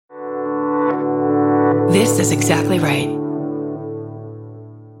This is exactly right.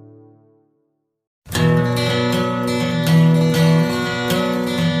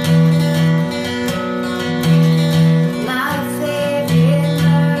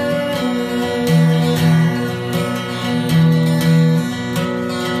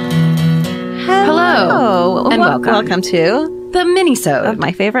 Hello and welcome. Welcome to The Minisode of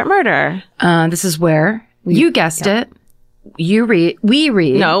My Favorite Murder. This is where you guessed it. We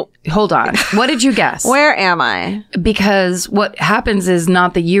read. No. Hold on. What did you guess? Where am I? Because what happens is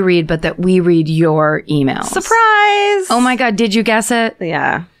not that you read, but that we read your emails. Surprise! Oh my God, did you guess it?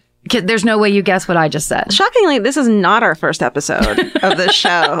 Yeah. There's no way you guessed what I just said. Shockingly, this is not our first episode of this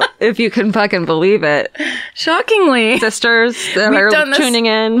show, if you can fucking believe it. Shockingly. Sisters that are done this, tuning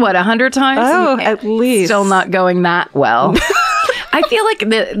in. What, 100 times? Oh, at least. Still not going that well. I feel like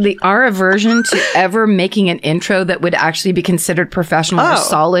our aversion to ever making an intro that would actually be considered professional or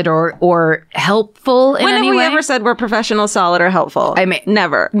solid or helpful in when any have we way. ever said we're professional, solid, or helpful? I mean,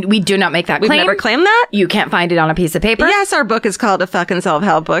 never. We do not make that We've claim. never claimed that? You can't find it on a piece of paper. Yes, our book is called A Fucking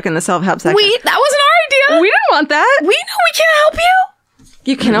Self-Help Book in the self-help section. That wasn't our idea. We didn't want that. We know we can't help you.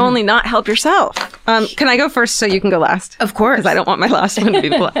 You can only not help yourself. Can I go first so you can go last? Of course. Because I don't want my last one to be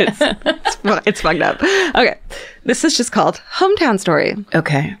the it's fucked up. Okay. This is just called Hometown Story.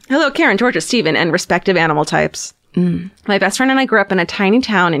 Okay. Hello, Karen, Georgia, Stephen, and respective animal types. My best friend and I grew up in a tiny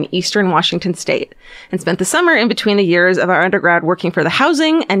town in eastern Washington state and spent the summer in between the years of our undergrad working for the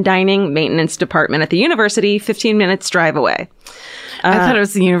housing and dining maintenance department at the university, 15 minutes drive away. I thought it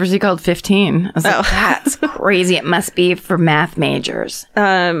was the university called 15. I was like, that's crazy. It must be for math majors.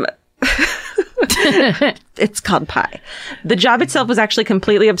 It's called Pi. The job itself was actually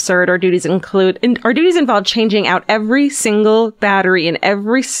completely absurd. Our duties involved changing out every single battery in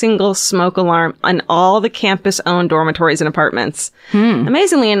every single smoke alarm on all the campus-owned dormitories and apartments.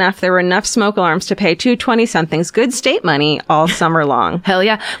 Amazingly enough, there were enough smoke alarms to pay two 20-somethings good state money all summer long. Hell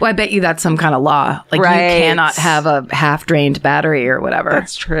yeah. Well, I bet you that's some kind of law. Like, right. You cannot have a half-drained battery or whatever.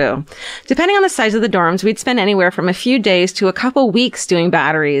 That's true. Depending on the size of the dorms, we'd spend anywhere from a few days to a couple weeks doing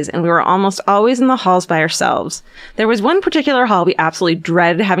batteries, and we were almost always in the halls by ourselves. There was one particular hall we absolutely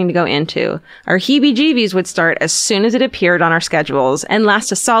dreaded having to go into. Our heebie-jeebies would start as soon as it appeared on our schedules and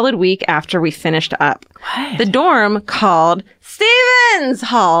last a solid week after we finished up. What? The dorm, called Stevens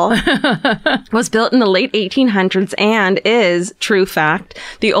Hall, was built in the late 1800s and is, true fact,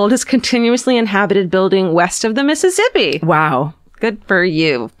 the oldest continuously inhabited building west of the Mississippi. Wow. Good for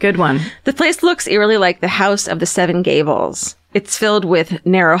you. Good one. The place looks eerily like the House of the Seven Gables. It's filled with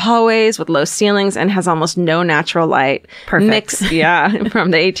narrow hallways with low ceilings and has almost no natural light. Perfect. From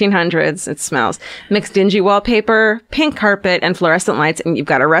the 1800s. It smells. Mixed dingy wallpaper, pink carpet, and fluorescent lights, and you've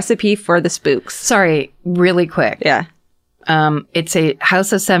got a recipe for the spooks. Sorry, really quick. Yeah. It's a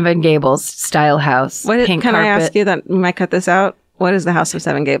House of Seven Gables style house. Pink can carpet. I ask you that? We might cut this out. What is the House of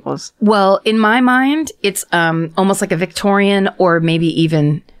Seven Gables? Well, in my mind, it's almost like a Victorian or maybe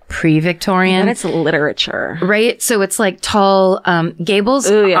even pre-Victorian. And it's literature. Right? So it's like tall gables.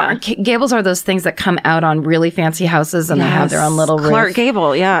 Ooh, yeah. Gables are those things that come out on really fancy houses and they have their own little Clark roof.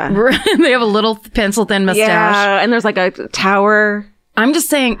 Gable, yeah. They have a little pencil-thin mustache. Yeah, and there's like a tower. I'm just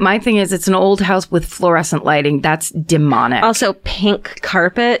saying, my thing is it's an old house with fluorescent lighting. That's demonic. Also, pink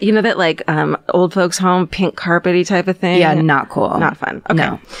carpet. You know that like old folks' home, pink carpety type of thing? Yeah, not cool. Not fun. Okay.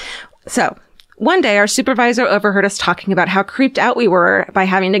 No. So, one day, our supervisor overheard us talking about how creeped out we were by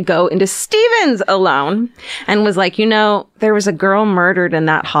having to go into Stevens alone and was like, there was a girl murdered in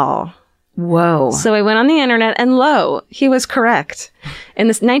that hall. Whoa. So I went on the internet and lo, he was correct. In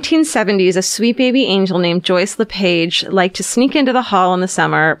the 1970s, a sweet baby angel named Joyce LePage liked to sneak into the hall in the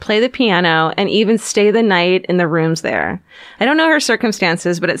summer, play the piano, and even stay the night in the rooms there. I don't know her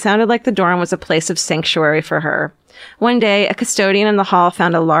circumstances, but it sounded like the dorm was a place of sanctuary for her. One day, a custodian in the hall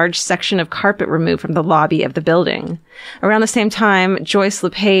found a large section of carpet removed from the lobby of the building. Around the same time, Joyce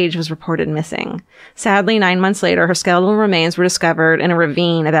LePage was reported missing. Sadly, 9 months later, her skeletal remains were discovered in a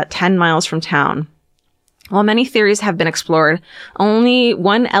ravine about 10 miles from town. While many theories have been explored, only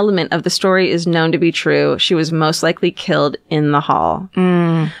one element of the story is known to be true. She was most likely killed in the hall.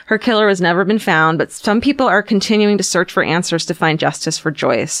 Her killer has never been found, but some people are continuing to search for answers to find justice for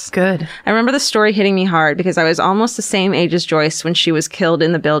Joyce. Good. I remember the story hitting me hard because I was almost the same age as Joyce when she was killed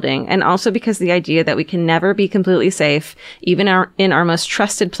in the building, and also because the idea that we can never be completely safe, even in our most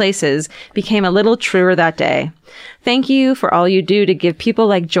trusted places, became a little truer that day. Thank you for all you do to give people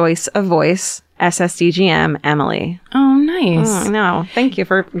like Joyce a voice. SSDGM Emily. Oh, nice. Oh, no. Thank you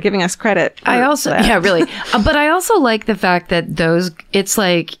for giving us credit. I also, yeah, really. But I also like the fact that it's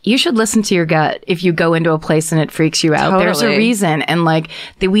like, you should listen to your gut if you go into a place and it freaks you out. Totally. There's a reason. And like,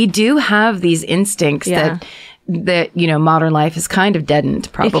 we do have these instincts that, modern life is kind of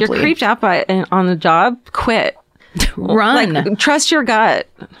deadened, probably. If you're creeped out by it on the job, quit. Run. Like, trust your gut.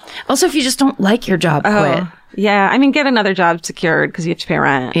 Also, if you just don't like your job, quit. Yeah, I mean, get another job secured because you have to pay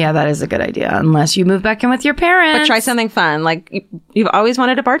rent. Yeah, that is a good idea. Unless you move back in with your parents. But try something fun. Like, you've always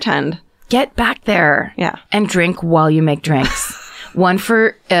wanted to bartend. Get back there. Yeah. And drink while you make drinks. One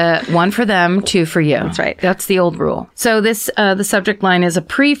for them, two for you. That's right. That's the old rule. So the subject line is a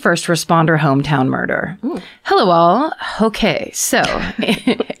pre-first responder hometown murder. Ooh. Hello all. Okay. So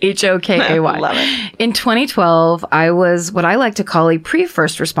HOKAY. Love it. In 2012, I was what I like to call a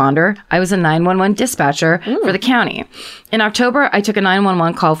pre-first responder. I was a 911 dispatcher for the county. In October, I took a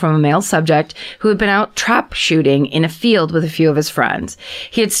 911 call from a male subject who had been out trap shooting in a field with a few of his friends.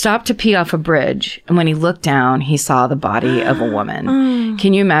 He had stopped to pee off a bridge, and when he looked down, he saw the body of a woman.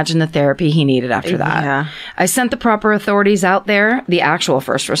 Can you imagine the therapy he needed after that? Yeah. I sent the proper authorities out there, the actual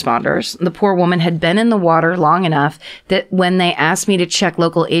first responders. The poor woman had been in the water long enough that when they asked me to check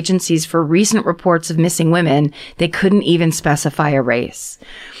local agencies for recent reports of missing women, they couldn't even specify a race.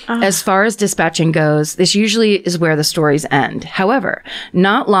 As far as dispatching goes, this usually is where the stories end. However,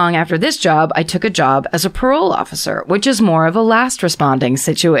 not long after this job, I took a job as a parole officer, which is more of a last responding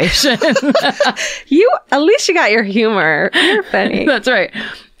situation. At least you got your humor. You're funny. That's right.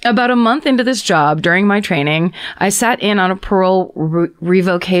 About a month into this job, during my training, I sat in on a parole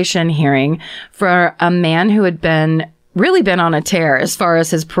revocation hearing for a man who had really been on a tear as far as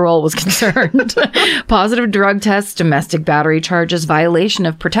his parole was concerned. Positive drug tests, domestic battery charges, violation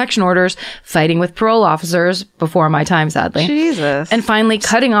of protection orders, fighting with parole officers before my time, sadly. Jesus. And finally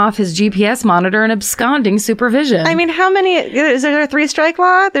cutting off his GPS monitor and absconding supervision. I mean, how many, is there a 3-strike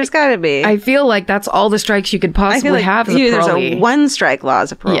law? There's got to be. I feel like that's all the strikes you could possibly have as a parolee. There's a 1-strike law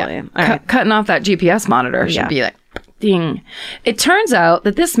as a parolee. Yeah. Cutting off that GPS monitor should be like, ding. It turns out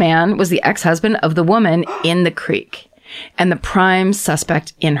that this man was the ex-husband of the woman in the creek and the prime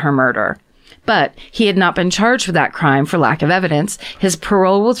suspect in her murder. But he had not been charged with that crime for lack of evidence. His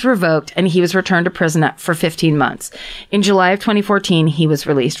parole was revoked and he was returned to prison for 15 months. In July of 2014, he was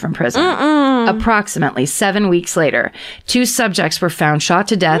released from prison. Approximately 7 weeks later, 2 subjects were found shot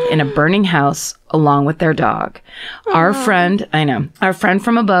to death in a burning house along with their dog. Our friend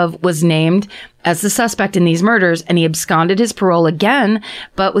from above was named as the suspect in these murders, and he absconded his parole again,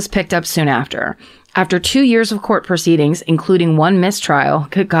 but was picked up soon after. After 2 years of court proceedings, including 1 mistrial,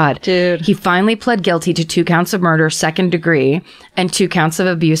 good God, dude, he finally pled guilty to 2 counts of murder, second degree, and 2 counts of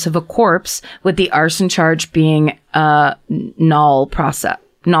abuse of a corpse, with the arson charge being Nollprossed.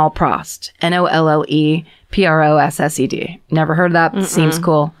 Nolleprossed. Never heard that. Seems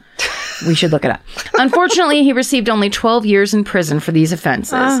cool. We should look it up. Unfortunately, he received only 12 years in prison for these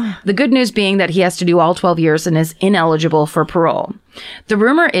offenses. The good news being that he has to do all 12 years and is ineligible for parole. The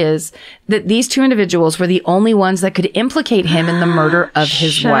rumor is that these 2 individuals were the only ones that could implicate him in the murder of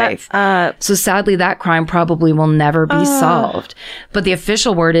his wife. So sadly, that crime probably will never be solved. But the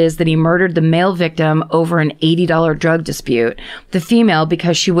official word is that he murdered the male victim over an $80 drug dispute. The female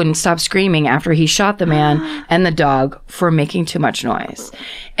because she wouldn't stop screaming after he shot the man and the dog for making too much noise.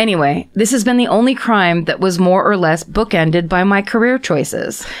 Anyway, this has been the only crime that was more or less bookended by my career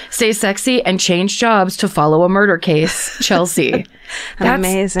choices. Stay sexy and change jobs to follow a murder case, Chelsea. That's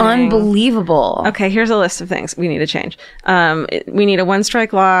amazing. Unbelievable. Okay, here's a list of things we need to change. We need a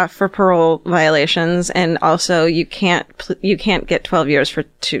 1-strike law for parole violations, and also you can't get 12 years for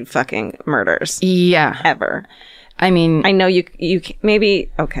 2 fucking murders. Yeah. Ever. I mean, I know you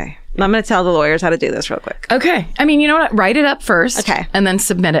maybe, okay. I'm going to tell the lawyers how to do this real quick. Okay. I mean, you know what? Write it up first. Okay. And then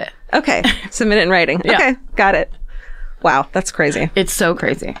submit it. Okay. Submit it in writing. Yeah. Okay. Got it. Wow. That's crazy. It's so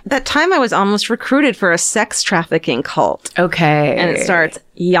crazy. That time I was almost recruited for a sex trafficking cult. Okay. And it starts,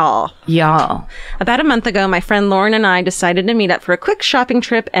 y'all. About a month ago, my friend Lauren and I decided to meet up for a quick shopping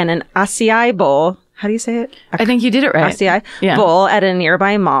trip and an acai bowl. How do you say it? I think you did it right. Acai bowl at a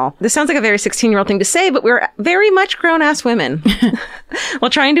nearby mall. This sounds like a very 16-year-old thing to say, but we're very much grown-ass women. While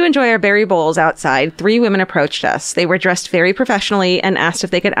trying to enjoy our berry bowls outside, 3 women approached us. They were dressed very professionally and asked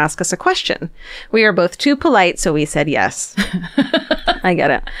if they could ask us a question. We are both too polite, so we said yes. I get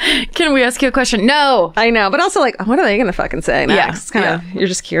it. Can we ask you a question? No. I know, but also like, what are they going to fucking say next? Yeah. It's kind of, you're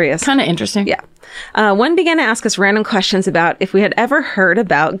just curious. Kind of interesting. Yeah. One began to ask us random questions about if we had ever heard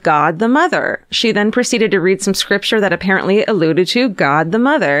about God the Mother. She then proceeded to read some scripture that apparently alluded to God the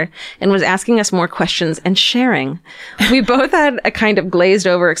Mother and was asking us more questions and sharing. We both had a kind of glazed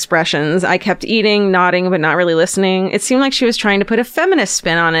over expressions. I kept eating, nodding, but not really listening. It seemed like she was trying to put a feminist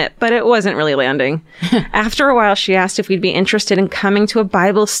spin on it, but it wasn't really landing. After a while, she asked if we'd be interested in coming to a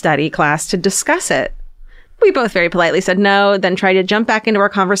Bible study class to discuss it. We both very politely said no, then tried to jump back into our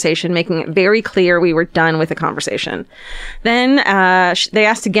conversation, making it very clear we were done with the conversation. Then they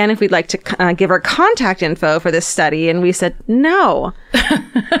asked again if we'd like to give our contact info for this study, and we said no.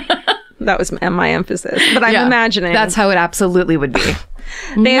 That was my emphasis, but I'm imagining. That's how it absolutely would be.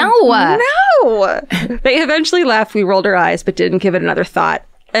 No! They eventually left. We rolled our eyes, but didn't give it another thought.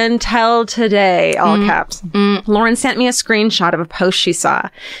 Until today, all caps. Lauren sent me a screenshot of a post she saw.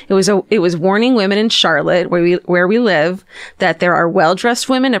 It was warning women in Charlotte, where we live, that there are well-dressed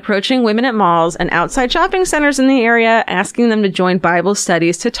women approaching women at malls and outside shopping centers in the area, asking them to join Bible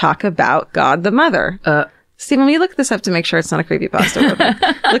studies to talk about God the Mother. Stephen, will you look this up to make sure it's not a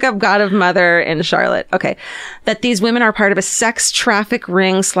creepypasta? Look up God of Mother in Charlotte. Okay. That these women are part of a sex traffic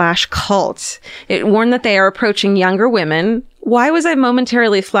ring / cult. It warned that they are approaching younger women. Why was I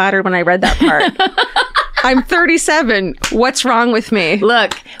momentarily flattered when I read that part? I'm 37. What's wrong with me?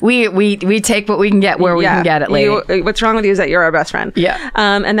 Look, we take what we can get where we can get it, lady. What's wrong with you is that you're our best friend. Yeah.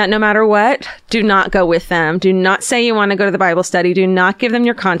 And that no matter what, do not go with them. Do not say you want to go to the Bible study. Do not give them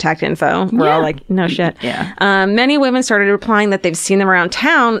your contact info. We're all like, no shit. Yeah. Many women started replying that they've seen them around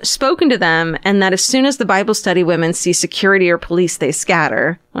town, spoken to them, and that as soon as the Bible study women see security or police, they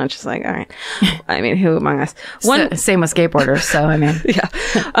scatter. I'm just like, all right. I mean, who among us? Same with skateboarders. So, I mean.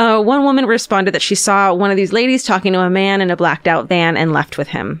 Yeah. One woman responded that she saw one of these ladies talking to a man in a blacked out van and left with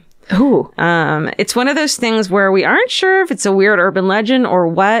him. Ooh. It's one of those things where we aren't sure if it's a weird urban legend or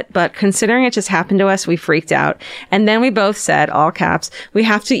what, but considering it just happened to us, we freaked out. And then we both said, all caps, we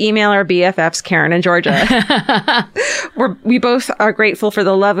have to email our BFFs, Karen and Georgia. We both are grateful for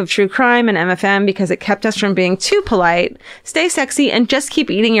the love of true crime and MFM because it kept us from being too polite. Stay sexy and just keep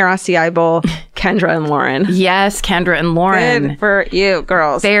eating your acai bowl. Kendra and Lauren. Yes, Kendra and Lauren. Good for you,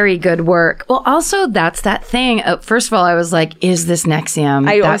 girls. Very good work. Well, also, that's that thing. First of all, I was like, is this Nexium?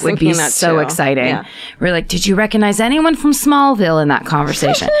 That would be so exciting. Yeah. We're like, did you recognize anyone from Smallville in that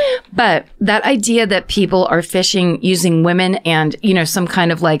conversation? But that idea that people are fishing using women and, some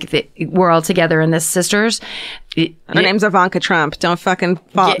kind of like, we're all together in this sisters. Her name's Ivanka Trump. Don't fucking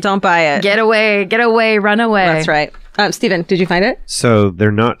don't buy it. Get away, run away. That's right. Stephen, did you find it? So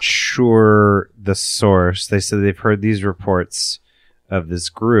they're not sure the source. They said they've heard these reports of this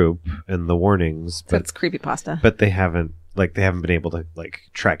group and the warnings. But that's creepypasta. But they haven't been able to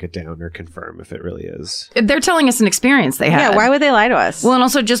track it down or confirm if it really is. They're telling us an experience they had. Yeah, why would they lie to us? Well, and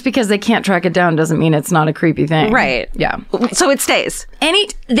also just because they can't track it down doesn't mean it's not a creepy thing. Right. Yeah. So it stays.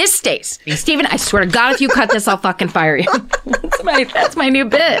 This stays. Stephen, I swear to God, if you cut this, I'll fucking fire you. That's my new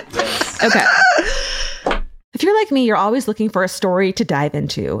bit. Okay. If you're like me, you're always looking for a story to dive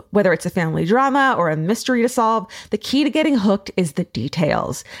into. Whether it's a family drama or a mystery to solve, the key to getting hooked is the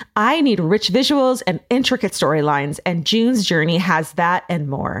details. I need rich visuals and intricate storylines, and June's Journey has that and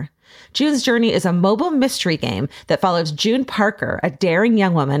more. June's Journey is a mobile mystery game that follows June Parker, a daring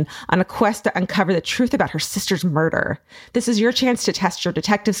young woman, on a quest to uncover the truth about her sister's murder. This is your chance to test your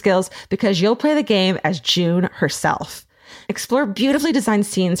detective skills because you'll play the game as June herself. Explore beautifully designed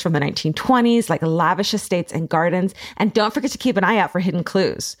scenes from the 1920s, like lavish estates and gardens, and don't forget to keep an eye out for hidden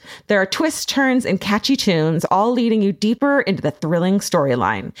clues. There are twists, turns, and catchy tunes, all leading you deeper into the thrilling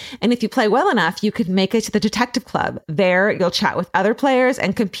storyline. And if you play well enough, you could make it to the Detective Club. There, you'll chat with other players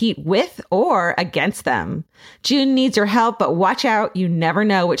and compete with or against them. June needs your help, but watch out, you never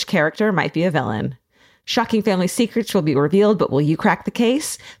know which character might be a villain. Shocking family secrets will be revealed, but will you crack the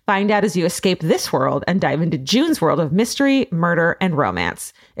case? Find out as you escape this world and dive into June's world of mystery, murder, and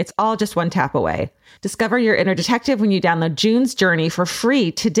romance. It's all just one tap away. Discover your inner detective when you download June's Journey for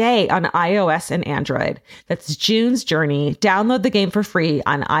free today on iOS and Android. That's June's Journey. Download the game for free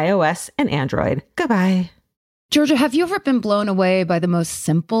on iOS and Android. Goodbye. Georgia, have you ever been blown away by the most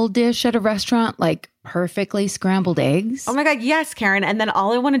simple dish at a restaurant, like perfectly scrambled eggs? Oh my God, yes, Karen. And then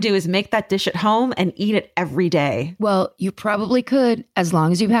all I want to do is make that dish at home and eat it every day. Well, you probably could, as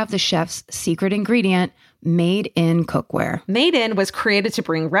long as you have the chef's secret ingredient, Made in Cookware. Made In was created to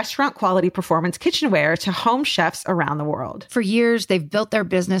bring restaurant quality performance kitchenware to home chefs around the world. For years, they've built their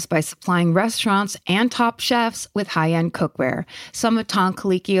business by supplying restaurants and top chefs with high-end cookware. Some of Tom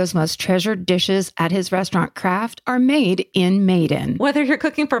Colicchio's most treasured dishes at his restaurant Craft are made in Made In. Whether you're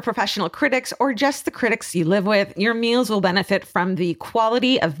cooking for professional critics or just the critics you live with, your meals will benefit from the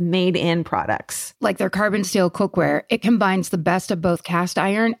quality of Made In products. Like their carbon steel cookware, it combines the best of both cast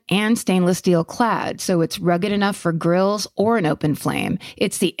iron and stainless steel clad, so it's rugged enough for grills or an open flame.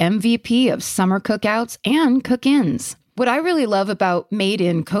 It's the MVP of summer cookouts and cook-ins. What I really love about Made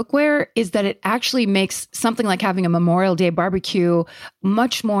In Cookware is that it actually makes something like having a Memorial Day barbecue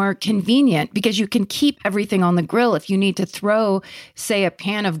much more convenient because you can keep everything on the grill. If you need to throw, say, a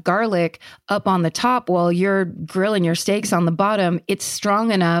pan of garlic up on the top while you're grilling your steaks on the bottom, it's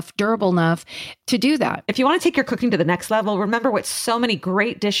strong enough, durable enough to do that. If you want to take your cooking to the next level, remember what so many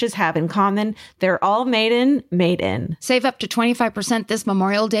great dishes have in common. They're all made in. Save up to 25% this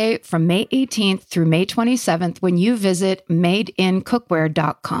Memorial Day from May 18th through May 27th when you visit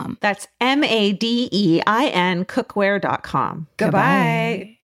madeincookware.com. That's MADEIN cookware.com.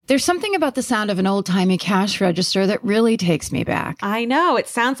 Goodbye. There's something about the sound of an old-timey cash register that really takes me back. I know. It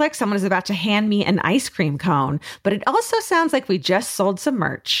sounds like someone is about to hand me an ice cream cone, but it also sounds like we just sold some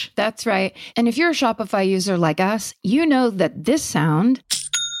merch. That's right. And if you're a Shopify user like us, you know that this sound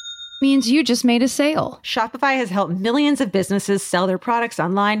means you just made a sale. Shopify has helped millions of businesses sell their products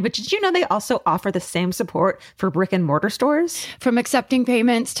online, but did you know they also offer the same support for brick and mortar stores? From accepting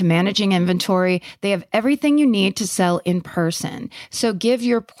payments to managing inventory, they have everything you need to sell in person. So give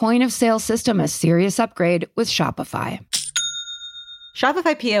your point of sale system a serious upgrade with Shopify.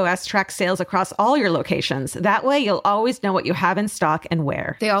 Shopify POS tracks sales across all your locations. That way, you'll always know what you have in stock and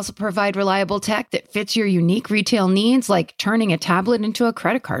where. They also provide reliable tech that fits your unique retail needs, like turning a tablet into a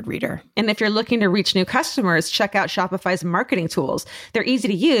credit card reader. And if you're looking to reach new customers, check out Shopify's marketing tools. They're easy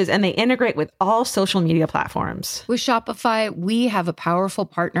to use, and they integrate with all social media platforms. With Shopify, we have a powerful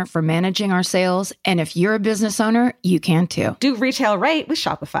partner for managing our sales. And if you're a business owner, you can too. Do retail right with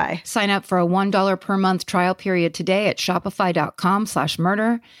Shopify. Sign up for a $1 per month trial period today at shopify.com/murder.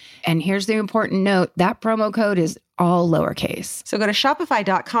 And here's the important note, that promo code is all lowercase. So go to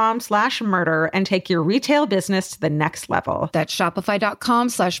shopify.com/murder and take your retail business to the next level. That's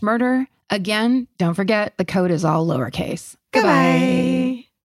shopify.com/murder. Again, don't forget, the code is all lowercase. Goodbye.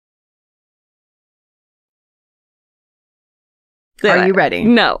 Are you ready?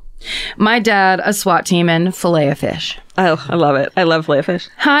 No. My dad, a SWAT team, and fillet of fish. Oh, I love it. I love fillet of fish.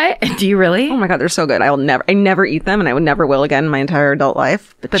 Hi. Do you really? Oh my God, they're so good. I never eat them, and I would never will again in my entire adult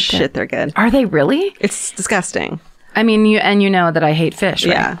life. But shit, they're good. Are they really? It's disgusting. I mean, you know that I hate fish,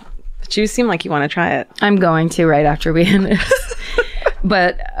 right? Yeah. But you seem like you want to try it. I'm going to right after we end this.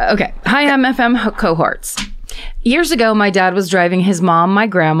 But, okay. Hi, MFM cohorts. Years ago, my dad was driving his mom, my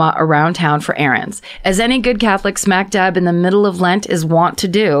grandma, around town for errands. As any good Catholic smack dab in the middle of Lent is wont to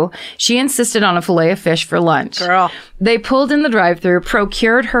do, she insisted on a fillet of fish for lunch. Girl. They pulled in the drive-thru,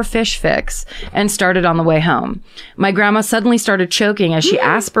 procured her fish fix, and started on the way home. My grandma suddenly started choking as she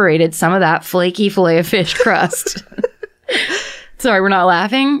aspirated some of that flaky fillet of fish crust. Sorry, we're not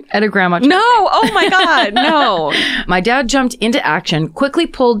laughing at a grandma choking. No! Oh my God, no. My dad jumped into action, quickly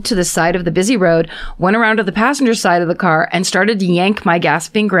pulled to the side of the busy road, went around to the passenger side of the car, and started to yank my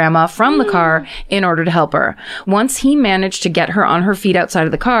gasping grandma from the car in order to help her. Once he managed to get her on her feet outside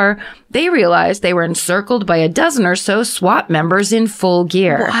of the car, they realized they were encircled by a dozen or so SWAT members in full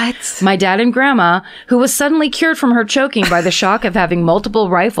gear. What? My dad and grandma, who was suddenly cured from her choking by the shock of having multiple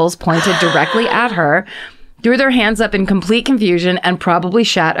rifles pointed directly at her, threw their hands up in complete confusion and probably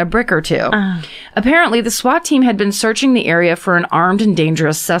shat a brick or two. Apparently, the SWAT team had been searching the area for an armed and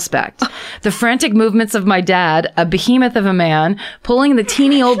dangerous suspect. The frantic movements of my dad, a behemoth of a man, pulling the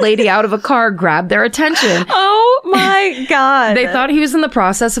teeny old lady out of a car grabbed their attention. Oh my God. They thought he was in the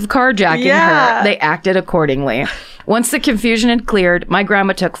process of carjacking her. They acted accordingly. Once the confusion had cleared, my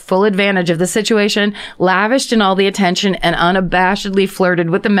grandma took full advantage of the situation, lavished in all the attention, and unabashedly flirted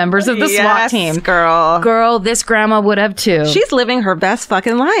with the members of the SWAT team. Girl, this grandma would have too. She's living her best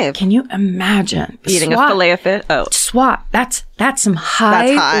fucking life. Can you imagine? Eating a fillet of fish? Oh. SWAT. That's some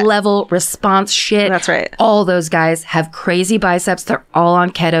high level response shit. That's right. All those guys have crazy biceps. They're all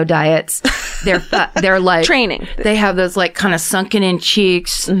on keto diets. They're like training. They have those like kind of sunken in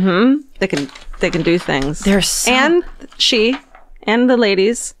cheeks. Mm-hmm. They can do things. They're so... And she and the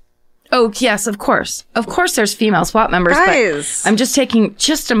ladies. Oh, yes, of course. Of course there's female SWAT members. Guys. But I'm just taking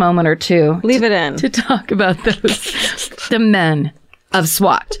just a moment or two. Leave it in. To talk about those, the men of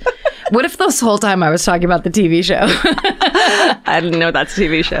SWAT. What if this whole time I was talking about the TV show? I didn't know that's a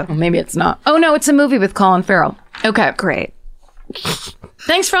TV show. Well, maybe it's not. Oh, no, it's a movie with Colin Farrell. Okay. Great.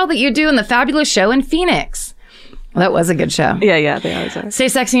 Thanks for all that you do in the fabulous show in Phoenix. Well, that was a good show. Yeah, they always are. Stay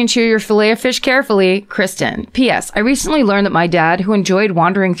sexy and chew your filet of fish carefully, Kristen. P.S. I recently learned that my dad, who enjoyed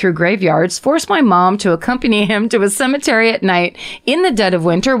wandering through graveyards, forced my mom to accompany him to a cemetery at night in the dead of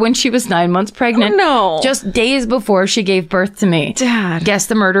winter when she was 9 months pregnant. Oh, no. Just days before she gave birth to me. Dad. Guess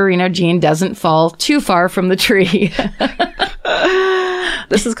the murderino gene doesn't fall too far from the tree.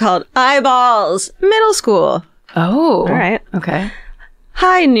 This is called Eyeballs, middle school. Oh. All right. Okay.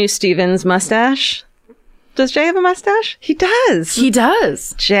 Hi, New Stevens mustache. Does Jay have a mustache? He does. He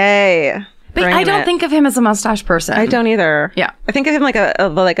does. Jay. But I don't think of him as a mustache person. I don't either. Yeah. I think of him like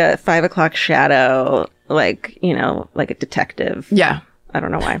a 5 o'clock shadow, like, you know, like a detective. Yeah. I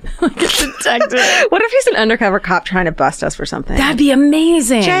don't know why. Like a detective. What if he's an undercover cop trying to bust us for something? That'd be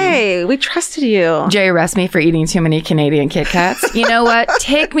amazing. Jay, we trusted you. Jay arrests me for eating too many Canadian Kit Kats. You know what?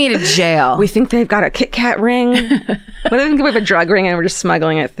 Take me to jail. We think they've got a Kit Kat ring. What if we think we have a drug ring and we're just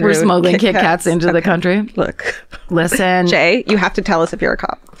smuggling it through? We're smuggling Kit Kats into the country. Look. Listen. Jay, you have to tell us if you're a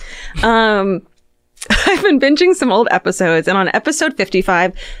cop. I've been binging some old episodes, and on episode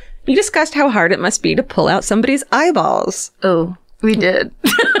 55, you discussed how hard it must be to pull out somebody's eyeballs. Oh, we did.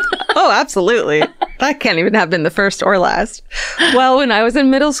 Oh, absolutely. That can't even have been the first or last. Well, when I was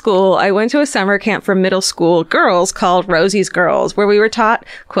in middle school, I went to a summer camp for middle school girls called Rosie's Girls, where we were taught,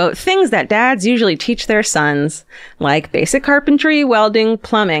 quote, things that dads usually teach their sons, like basic carpentry, welding,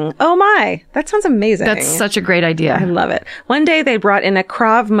 plumbing. Oh my, that sounds amazing. That's such a great idea. I love it. One day they brought in a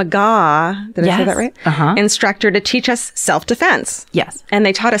Krav Maga, did I say that right? Instructor to teach us self-defense. Yes. And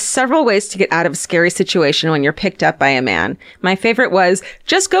they taught us several ways to get out of a scary situation when you're picked up by a man. My favorite was,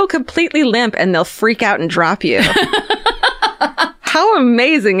 just go completely limp and they'll freak out and drop you. How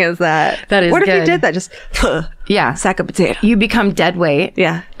amazing is that? That is What if good. you did that? Just, Yeah. sack of potato. You become dead weight.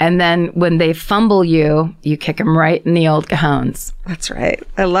 Yeah. And then when they fumble you, you kick them right in the old cajones. That's right.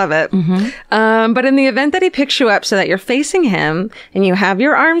 I love it. But in the event that he picks you up so that you're facing him and you have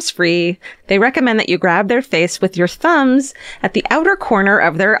your arms free, they recommend that you grab their face with your thumbs at the outer corner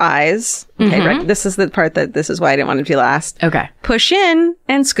of their eyes. Okay, right. This is the part this is why I didn't want it to be last. Okay. Push in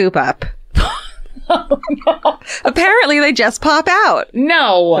and scoop up. Oh, no. Apparently they just pop out.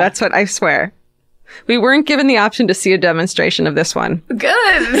 No. That's what I swear. We weren't given the option to see a demonstration of this one.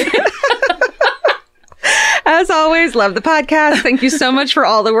 Good. As always, love the podcast. Thank you so much for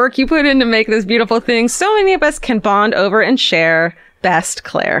all the work you put in to make this beautiful thing so many of us can bond over and share. Best,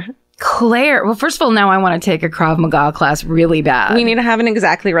 Claire. Claire. Well, first of all, now I want to take a Krav Maga class really bad. We need to have an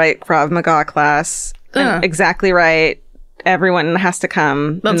exactly right Krav Maga class. Exactly right. Everyone has to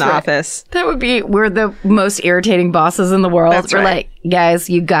come in the office. That would be, we're the most irritating bosses in the world. That's we're right. like, guys,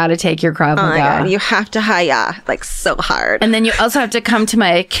 you got to take your Krav Maga. Oh my God, you have to hi-ya, like so hard. And then you also have to come to my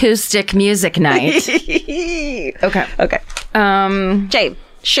acoustic music night. Okay. Jay,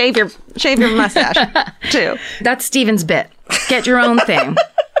 shave your mustache too. That's Steven's bit. Get your own thing.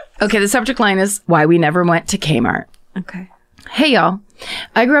 Okay, the subject line is why we never went to Kmart. Okay. Hey, y'all.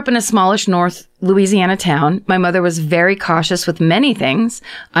 I grew up in a smallish North Louisiana town. My mother was very cautious with many things.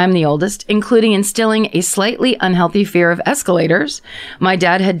 I'm the oldest, including instilling a slightly unhealthy fear of escalators. My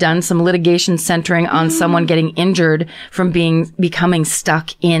dad had done some litigation centering on someone getting injured from becoming stuck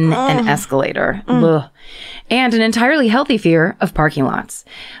in an escalator. Ugh. And an entirely healthy fear of parking lots.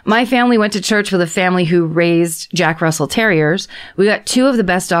 My family went to church with a family who raised Jack Russell Terriers. We got 2 of the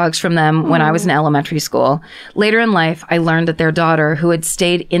best dogs from them when I was in elementary school. Later in life, I learned that their daughter, who had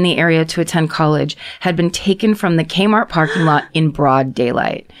stayed in the area to attend college, had been taken from the Kmart parking lot in broad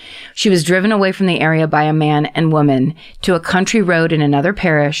daylight. She was driven away from the area by a man and woman to a country road in another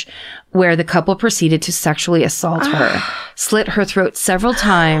parish, where the couple proceeded to sexually assault her, slit her throat several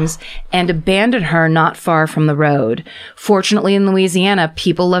times, and abandoned her not far from the road. Fortunately, in Louisiana,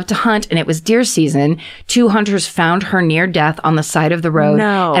 people love to hunt, and it was deer season. 2 hunters found her near death on the side of the road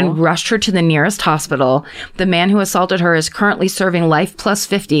and rushed her to the nearest hospital. The man who assaulted her is currently serving life plus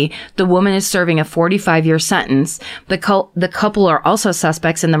 50. The woman is serving a 45-year sentence. The couple are also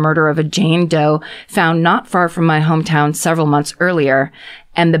suspects in the murder of a Jane Doe found not far from my hometown several months earlier.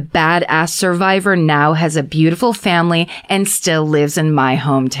 And the badass survivor now has a beautiful family and still lives in my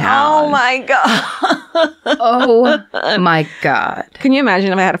hometown. Oh my God. Oh my God. Can you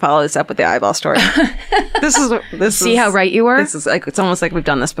imagine if I had to follow this up with the eyeball story? See how right you were? This is like, it's almost like we've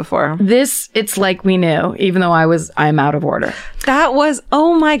done this before. It's like we knew, even though I'm out of order. That was,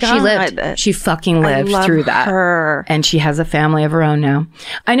 oh my God. She lived. She fucking lived I love through that. Her. And she has a family of her own now.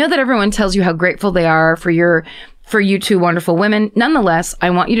 I know that everyone tells you how grateful they are for your for you two wonderful women. Nonetheless, I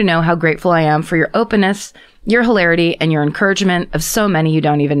want you to know how grateful I am for your openness, your hilarity, and your encouragement of so many you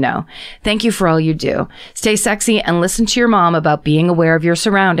don't even know. Thank you for all you do. Stay sexy and listen to your mom about being aware of your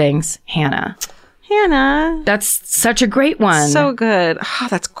surroundings. Hannah. Hannah. That's such a great one. So good. Oh,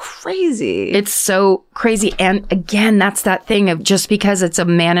 that's crazy. It's so crazy. And again, that's that thing of just because it's a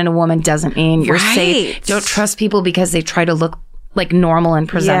man and a woman doesn't mean you're safe. Don't trust people because they try to look like normal and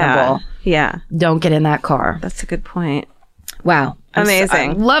presentable. Yeah. Don't get in that car. That's a good point. Wow.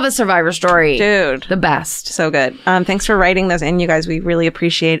 Amazing. I love a Survivor story. Dude. The best. So good. Thanks for writing those in, you guys. We really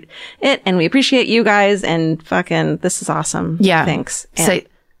appreciate it. And we appreciate you guys. And fucking, this is awesome. Yeah. Thanks. And Say,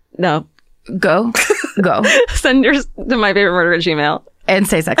 no. Go. Send yours to myfavoriteMurder@gmail.com. And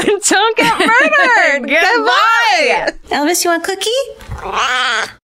say sexy. Don't get murdered. Goodbye. Elvis, you want a cookie?